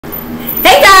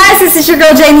guys, this is your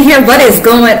girl Jamie here. What is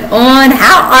going on?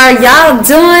 How are y'all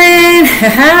doing?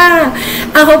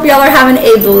 I hope y'all are having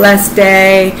a blessed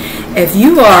day. If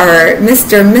you are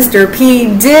Mr.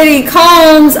 P. Diddy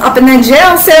Combs up in that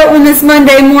jail cell on this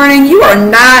Monday morning, you are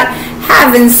not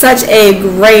having such a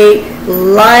great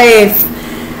life.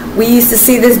 We used to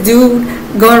see this dude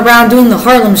going around doing the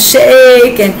Harlem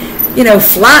Shake and, you know,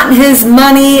 flaunting his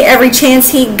money every chance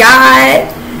he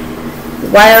got.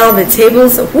 Well, the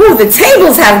tables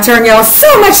have turned, y'all.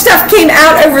 So much stuff came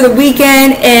out over the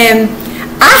weekend, and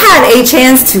I had a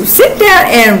chance to sit down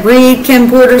and read Kim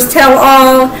Porter's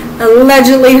tell-all,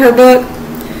 allegedly her book.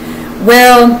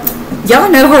 Well,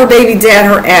 y'all know her baby dad,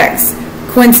 her ex,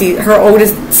 Quincy, her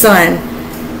oldest son,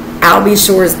 Albie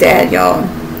Shore's dad, y'all.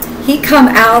 He come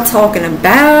out talking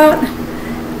about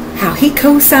how he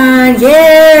co-signed,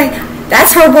 yeah,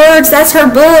 that's her words, that's her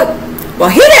book. Well,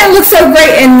 he didn't look so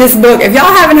great in this book. If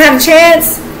y'all haven't had a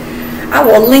chance, I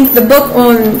will link the book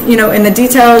on, you know, in the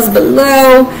details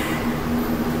below.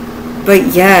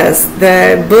 But yes,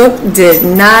 the book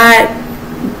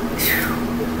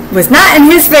was not in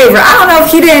his favor. I don't know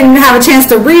if he didn't have a chance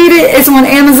to read it. It's on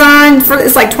Amazon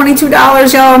it's like $22,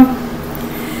 y'all.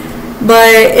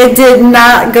 But it did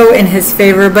not go in his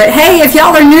favor. But hey, if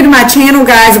y'all are new to my channel,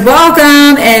 guys,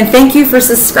 welcome and thank you for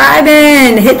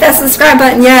subscribing. Hit that subscribe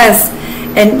button, yes.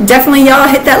 And definitely y'all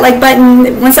hit that like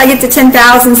button. Once I get to 10,000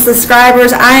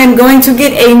 subscribers, I am going to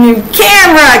get a new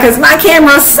camera because my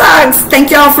camera sucks.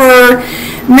 Thank y'all for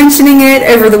mentioning it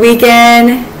over the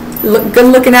weekend.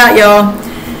 Good looking out, y'all.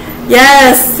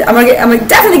 Yes, I'm gonna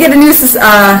definitely get a new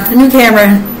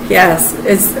camera. Yes,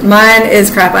 mine is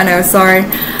crap. I know. Sorry.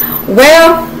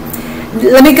 Well,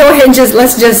 let me go ahead and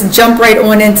let's just jump right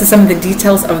on into some of the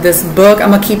details of this book.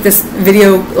 I'm gonna keep this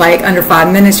video like under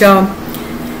 5 minutes, y'all.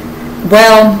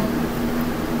 Well,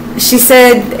 she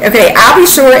said, okay, Albie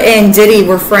Shore and Diddy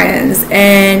were friends,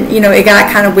 and you know it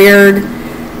got kind of weird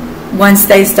once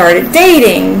they started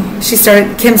dating.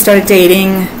 Kim started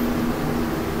dating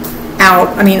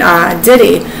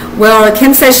Diddy. Well,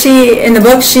 Kim says in the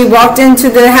book she walked into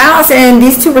the house and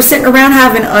these two were sitting around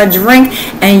having a drink,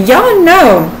 and y'all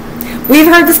know, we've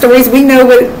heard the stories, we know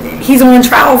what he's on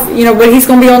trial, you know, what he's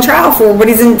going to be on trial for, what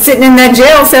he's sitting in that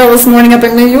jail cell this morning up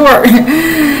in New York.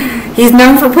 He's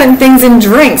known for putting things in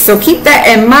drinks, so keep that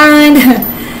in mind.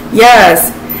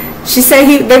 Yes. She said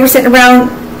they were sitting around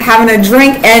having a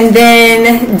drink, and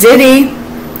then Diddy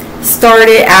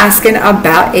started asking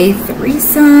about a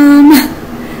threesome.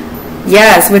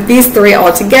 Yes, with these three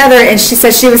all together, and she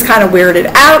said she was kind of weirded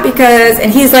out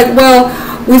and he's like, well,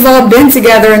 we've all been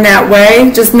together in that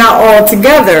way, just not all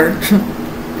together.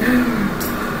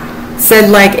 Said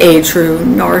like a true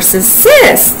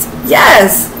narcissist.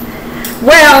 Yes.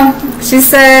 Well, she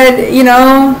said, you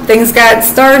know, things got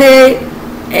started,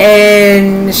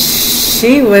 and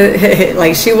she was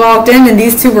like, she walked in, and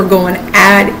these two were going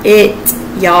at it,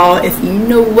 y'all. If you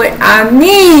know what I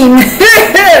mean,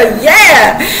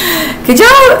 yeah. Could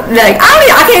y'all like?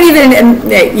 I can't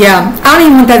even. Yeah, I don't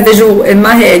even want that visual in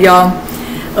my head, y'all,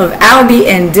 of Albie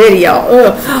and Diddy, y'all.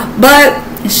 Ugh.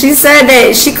 But she said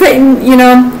that she couldn't, you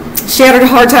know, she had a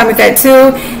hard time with that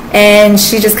too. And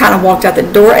she just kind of walked out the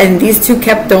door, and these two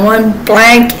kept on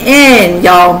blank in,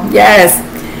 y'all. Yes.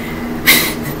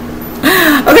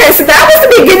 Okay, so that was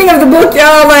the beginning of the book,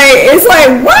 y'all. Like, it's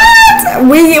like, what?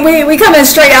 We coming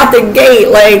straight out the gate,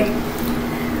 like,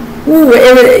 ooh,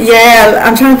 yeah.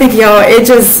 I'm trying to think, y'all.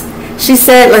 She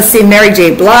said, let's see, Mary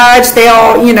J. Blige. They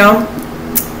all, you know.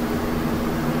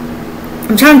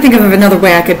 I'm trying to think of another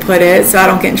way I could put it so I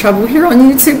don't get in trouble here on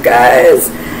YouTube,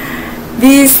 guys.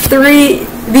 These three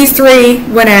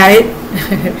went at it.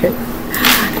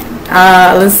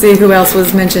 Let's see who else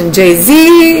was mentioned.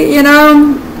 Jay-Z, you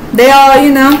know, they all,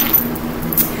 you know.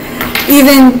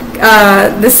 Even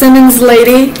the Simmons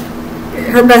lady,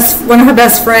 one of her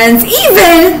best friends.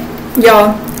 Even,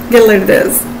 y'all, get a look at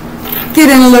this. Get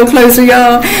in a little closer,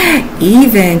 y'all.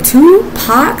 Even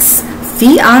Tupac's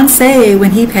fiance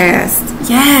when he passed.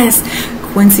 Yes.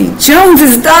 Quincy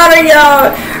Jones' daughter,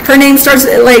 y'all. Her name starts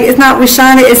like, it's not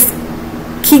Rashana, it's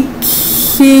Kiki.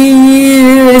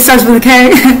 It starts with a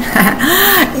K.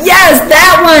 Yes,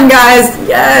 that one, guys.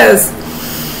 Yes.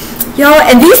 Y'all,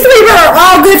 and these three were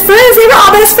all good friends. They were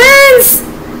all best friends.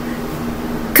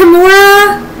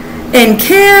 Kimura and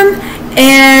Kim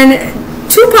and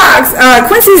Tupac's,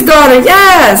 Quincy's daughter.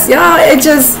 Yes, y'all. It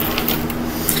just,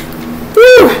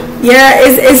 whew. Yeah,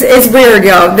 it's weird,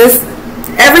 y'all.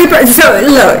 So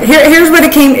look, here's what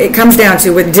it comes down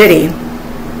to with Diddy.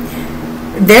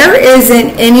 There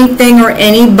isn't anything or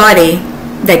anybody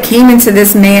that came into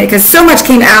this man, because so much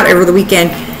came out over the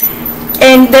weekend,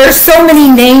 And there's so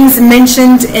many names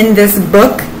mentioned in this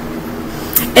book.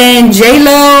 And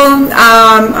J-Lo,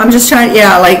 I'm just trying,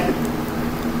 yeah, like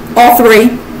all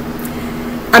three.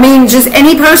 I mean, just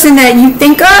any person that you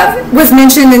think of was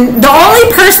mentioned. And the only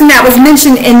person that was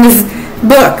mentioned in this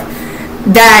book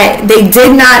that they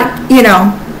did not, you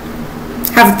know,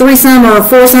 have a threesome or a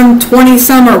foursome,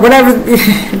 20-some or whatever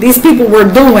these people were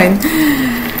doing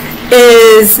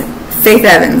is Faith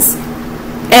Evans.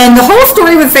 And the whole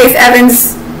story with Faith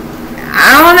Evans,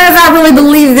 I don't know if I really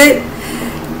believed it.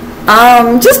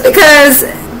 Just because,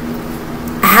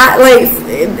 like,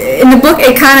 in the book,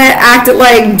 it kind of acted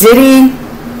like Diddy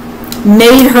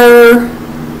made her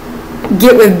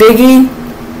get with Biggie.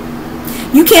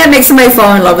 You can't make somebody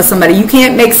fall in love with somebody. You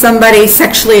can't make somebody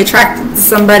sexually attracted to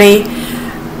somebody.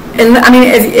 And I mean,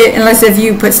 unless if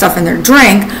you put stuff in their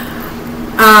drink.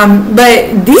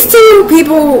 But these two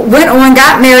people went on,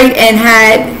 got married, and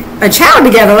had a child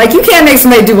together. Like, you can't make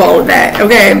somebody do all of that,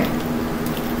 okay?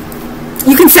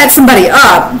 You can set somebody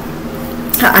up.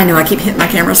 I know I keep hitting my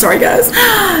camera. Sorry, guys.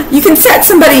 You can set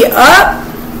somebody up,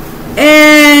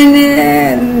 and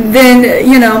then,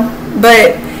 you know,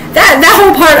 but that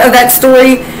whole part of that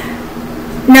story.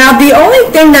 Now, the only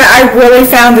thing that I really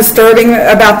found disturbing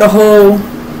about the whole,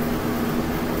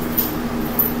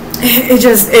 it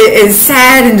is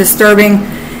sad and disturbing,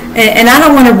 and I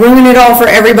don't want to ruin it all for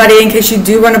everybody in case you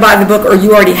do want to buy the book, or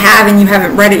you already have and you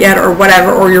haven't read it yet, or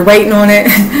whatever, or you're waiting on it.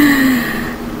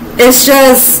 It's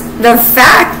just the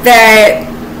fact that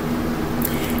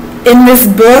in this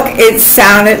book it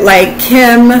sounded like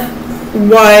Kim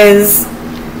was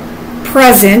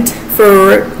present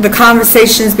for the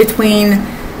conversations between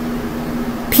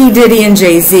P. Diddy and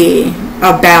Jay-Z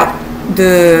about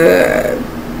the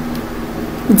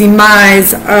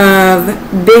demise of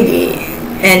Biggie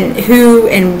and who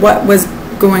and what was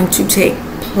going to take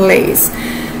place.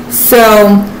 So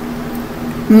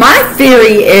my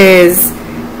theory is,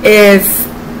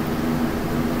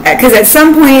 because at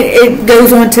some point it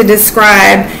goes on to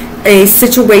describe a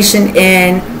situation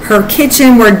in her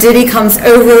kitchen where Diddy comes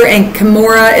over and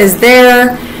Kimora is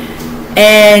there,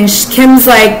 and Kim's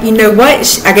like, you know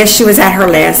what, I guess she was at her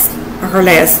last,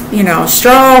 you know,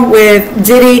 straw with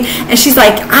Diddy, and she's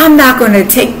like, I'm not going to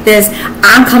take this.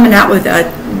 I'm coming out with a,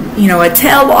 you know, a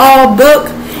tell-all book,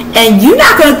 and you're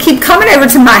not going to keep coming over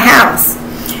to my house.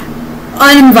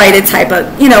 Uninvited type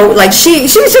of, you know, like she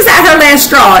was just at her last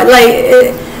straw.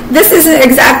 Like, this isn't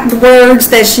exact words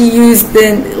that she used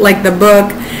in, like, the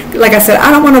book. Like I said,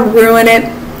 I don't want to ruin it.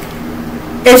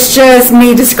 It's just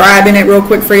me describing it real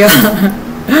quick for y'all.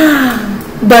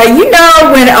 But you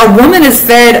know, when a woman is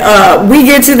fed up, we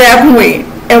get to that point,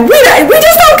 and we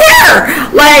just don't care.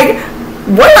 Like,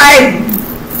 we're like,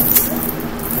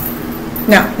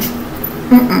 no,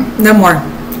 no more.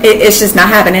 It's just not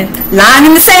happening. Line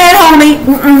in the sand, homie.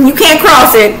 You can't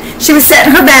cross it. She was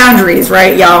setting her boundaries,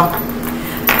 right, y'all?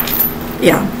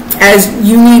 Yeah, as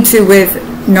you need to with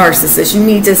narcissists. You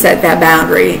need to set that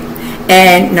boundary,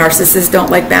 and narcissists don't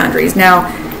like boundaries. Now,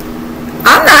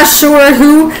 I'm not sure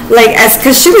who, like,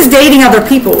 because she was dating other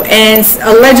people, and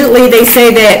allegedly they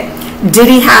say that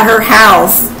Diddy had her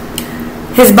house,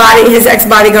 his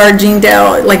ex-bodyguard Gene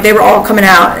Dell, like, they were all coming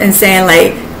out and saying,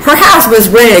 like, her house was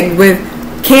rigged with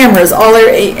cameras all over,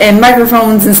 and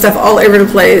microphones and stuff all over the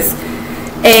place.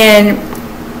 And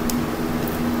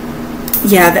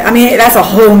yeah, I mean, that's a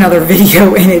whole nother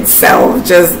video in itself,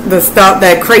 just the stuff,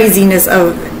 that craziness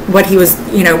of what he was,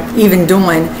 you know, even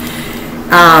doing,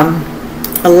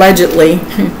 allegedly.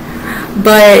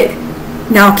 But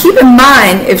now keep in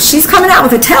mind, if she's coming out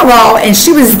with a tell-all and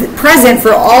she was present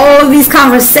for all of these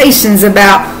conversations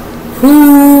about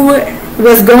who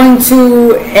was going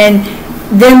to, and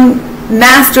then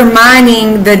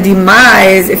masterminding the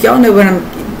demise, if y'all know what I'm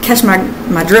catch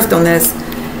my drift on this,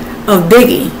 of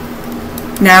Biggie.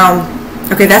 Now,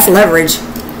 okay, that's leverage.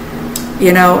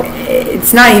 You know,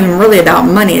 it's not even really about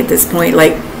money at this point.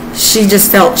 Like, she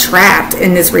just felt trapped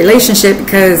in this relationship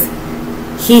because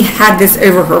he had this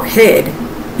over her head.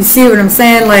 You see what I'm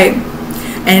saying? Like,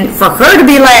 and for her to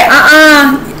be like,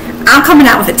 I'm coming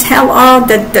out with a tell-all,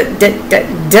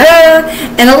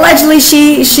 and allegedly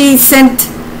she sent,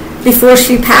 before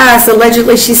she passed,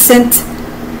 allegedly she sent,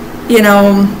 you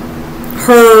know,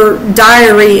 her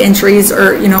diary entries,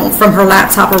 or, you know, from her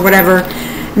laptop or whatever.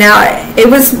 Now, it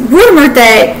was rumored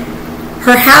that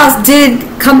her house did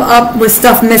come up with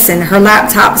stuff missing, her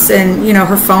laptops and, you know,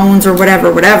 her phones or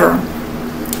whatever.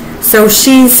 So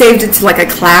she saved it to like a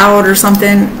cloud or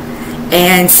something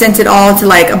and sent it all to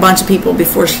like a bunch of people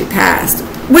before she passed,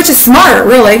 which is smart,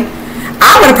 really.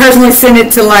 I would have personally sent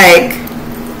it to like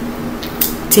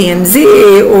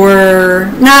TMZ or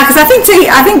nah, because I think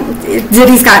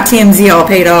Diddy's got TMZ all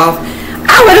paid off.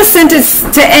 I would have sent it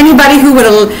to anybody who would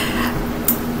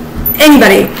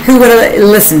have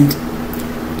listened.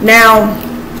 Now,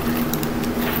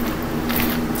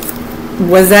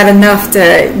 was that enough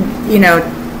to,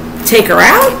 take her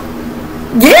out?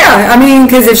 Yeah, I mean,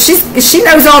 because if she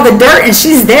knows all the dirt and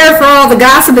she's there for all the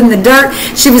gossip and the dirt,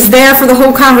 she was there for the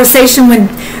whole conversation when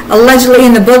allegedly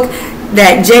in the book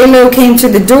that J-Lo came to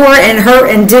the door and her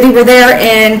and Diddy were there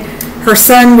and her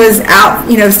son was out,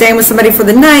 staying with somebody for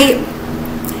the night.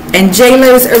 And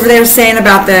J-Lo's over there saying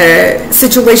about the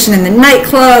situation in the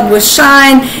nightclub with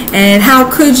Shine and how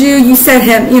could you set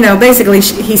him, basically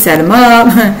he set him up.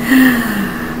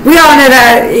 We all know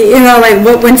that, like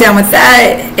what went down with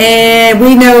that. And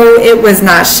we know it was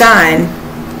not Shine,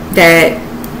 that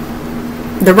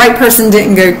the right person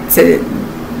didn't go to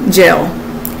jail.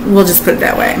 We'll just put it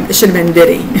that way. It should have been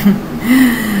Diddy.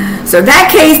 So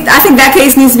that case, I think that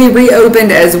case needs to be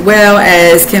reopened as well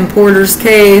as Kim Porter's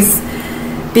case.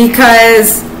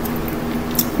 Because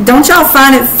don't y'all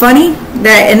find it funny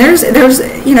that, and there's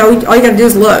all you gotta do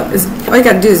is look, all you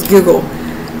gotta do is Google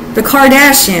the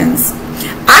Kardashians.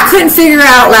 I couldn't figure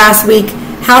out last week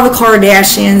how the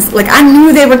Kardashians, like I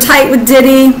knew they were tight with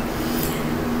Diddy.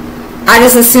 I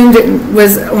just assumed it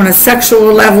was on a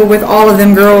sexual level with all of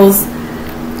them girls,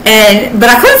 but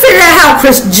I couldn't figure out how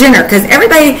Kris Jenner, because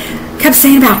everybody kept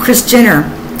saying about Kris Jenner.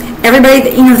 Everybody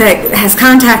that has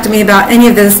contacted me about any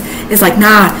of this is like,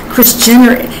 nah, Kris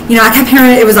Jenner. I kept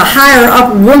hearing it was a higher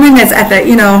up woman that's at the,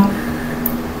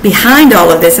 behind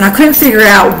all of this, and I couldn't figure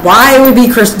out why it would be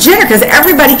Kris Jenner because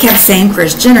everybody kept saying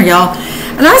Kris Jenner, y'all.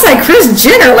 And I was like, Kris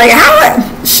Jenner, like how?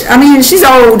 I mean, she's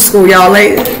old school, y'all.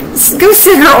 Like, go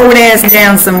sit her old ass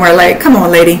down somewhere. Like, come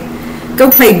on, lady, go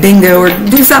play bingo or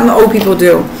do something old people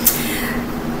do.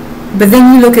 But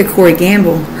then you look at Corey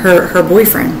Gamble, her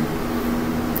boyfriend.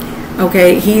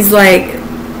 Okay, he's like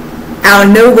out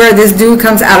of nowhere. This dude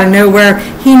comes out of nowhere.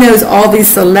 He knows all these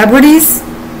celebrities.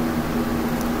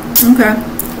 Okay,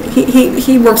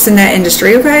 he works in that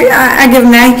industry. Okay, I give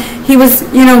him that. He was,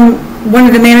 one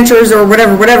of the managers or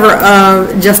whatever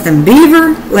of Justin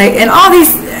Bieber, like, and all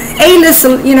these A-list,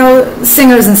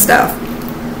 singers and stuff.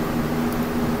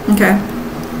 Okay,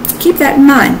 keep that in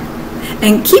mind.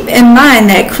 And keep in mind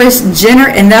that Kris Jenner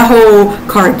and that whole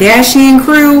Kardashian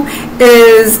crew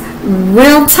is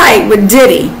real tight with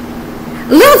Diddy. A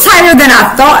little tighter than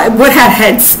I thought would have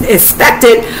had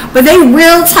expected, but they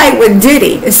real tight with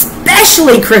Diddy,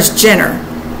 especially Kris Jenner.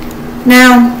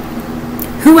 Now,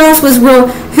 who else was real?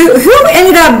 Who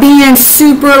ended up being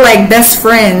super like best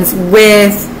friends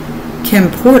with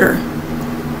Kim Porter?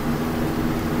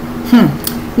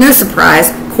 No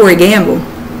surprise, Corey Gamble.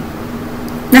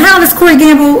 Now, how does Corey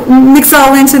Gamble mix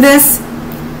all into this?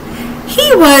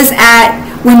 He was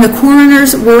when the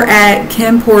coroners were at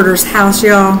Kim Porter's house,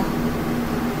 y'all.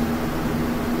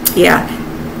 Yeah.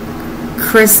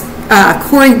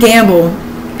 Corey Gamble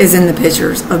is in the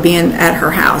pictures of being at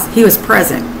her house. He was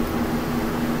present.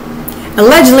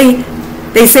 Allegedly,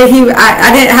 they say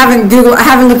I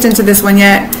haven't looked into this one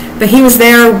yet, but he was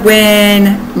there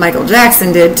when Michael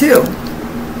Jackson did too.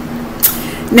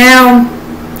 Now,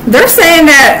 they're saying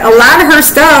that a lot of her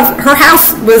stuff, her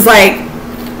house was like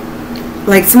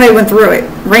somebody went through it,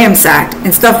 ransacked,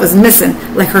 and stuff was missing,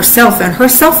 like her cell phone. Her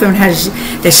cell phone her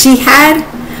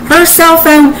cell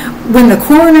phone when the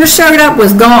coroner showed up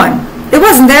was gone. It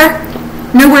wasn't there,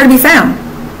 nowhere to be found.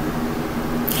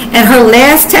 And her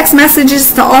last text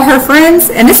messages to all her friends,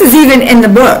 and this is even in the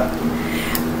book,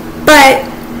 but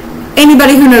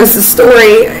anybody who knows the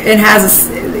story and has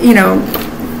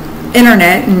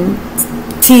internet and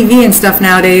TV and stuff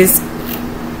nowadays,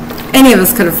 any of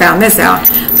us could have found this out.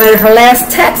 But her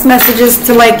last text messages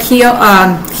to like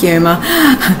Kimora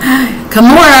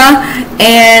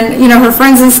and her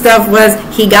friends and stuff was,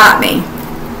 "He got me."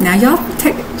 Now y'all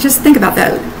just think about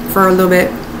that for a little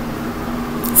bit.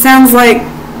 Sounds like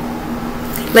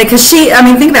because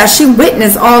think about it, she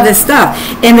witnessed all this stuff,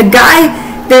 and the guy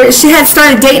there, she had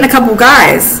started dating a couple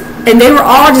guys, and they were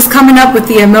all just coming up with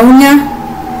the ammonia.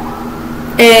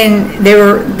 And they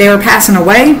were passing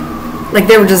away, like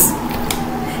they were just,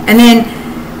 and then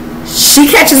she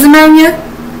catches pneumonia.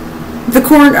 The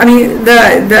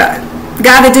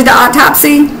guy that did the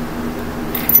autopsy,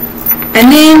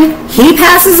 and then he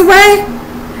passes away,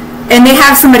 and they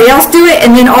have somebody else do it,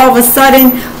 and then all of a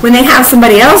sudden, when they have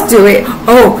somebody else do it,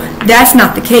 oh, that's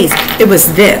not the case. It was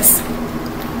this,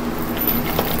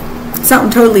 something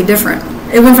totally different.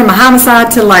 It went from a homicide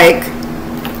to like,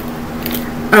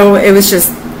 oh, it was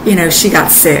just, she got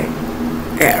sick.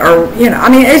 or I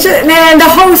mean, it's just, man, the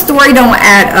whole story don't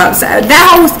add up. So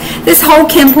this whole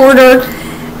Kim Porter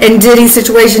and Diddy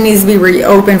situation needs to be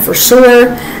reopened for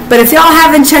sure. But if y'all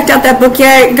haven't checked out that book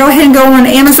yet, go ahead and go on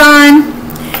Amazon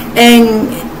and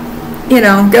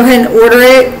go ahead and order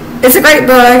it. It's a great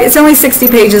book. It's only 60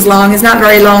 pages long. It's not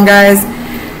very long, guys,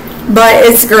 but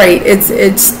it's great.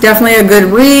 It's definitely a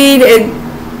good read. It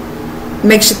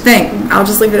makes you think. I'll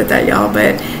just leave it at that, y'all.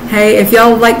 But hey, if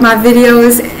y'all like my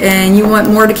videos and you want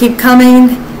more to keep coming,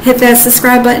 hit that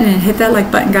subscribe button and hit that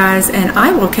like button, guys, and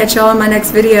I will catch y'all in my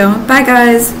next video. Bye,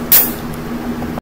 guys.